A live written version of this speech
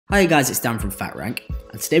Hi guys, it's Dan from FatRank,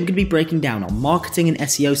 and today we're going to be breaking down our marketing and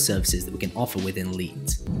SEO services that we can offer within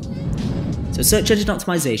Leeds. So search engine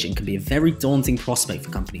optimization can be a very daunting prospect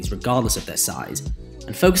for companies regardless of their size,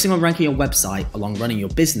 and focusing on ranking your website along running your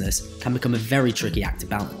business can become a very tricky act to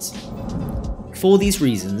balance. For these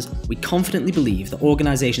reasons, we confidently believe that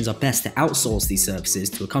organisations are best to outsource these services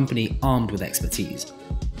to a company armed with expertise.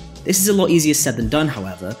 This is a lot easier said than done,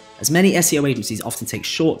 however, as many SEO agencies often take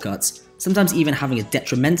shortcuts, sometimes even having a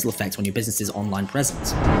detrimental effect on your business's online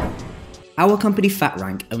presence. Our company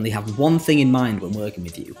FatRank only have one thing in mind when working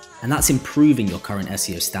with you, and that's improving your current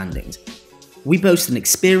SEO standings. We boast an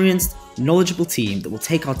experienced, knowledgeable team that will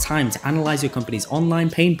take our time to analyse your company's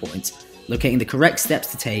online pain points, locating the correct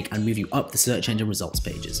steps to take and move you up the search engine results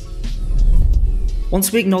pages.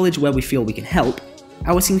 Once we acknowledge where we feel we can help,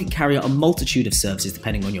 our team can carry out a multitude of services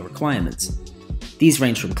depending on your requirements. These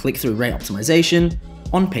range from click-through rate optimization,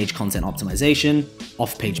 on-page content optimization,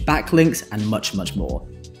 off-page backlinks, and much, much more.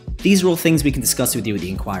 These are all things we can discuss with you at the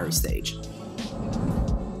inquiry stage.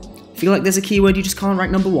 Feel like there's a keyword you just can't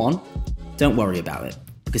rank number one? Don't worry about it,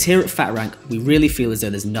 because here at FatRank, we really feel as though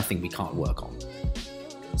there's nothing we can't work on.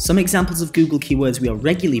 Some examples of Google keywords we are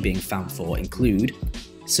regularly being found for include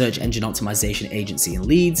Search Engine Optimisation Agency in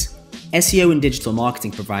Leeds, SEO and digital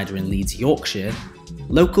marketing provider in Leeds, Yorkshire,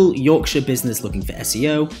 local Yorkshire business looking for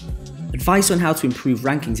SEO, advice on how to improve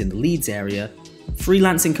rankings in the Leeds area,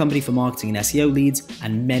 freelancing company for marketing and SEO leads,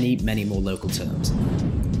 and many, many more local terms.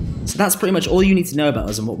 So that's pretty much all you need to know about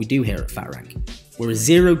us and what we do here at FatRank. We're a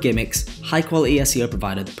zero gimmicks, high quality SEO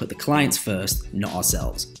provider that put the clients first, not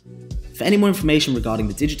ourselves. For any more information regarding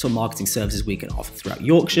the digital marketing services we can offer throughout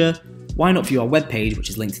Yorkshire, why not view our webpage, which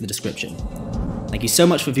is linked in the description. Thank you so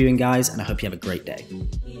much for viewing, guys, and I hope you have a great day.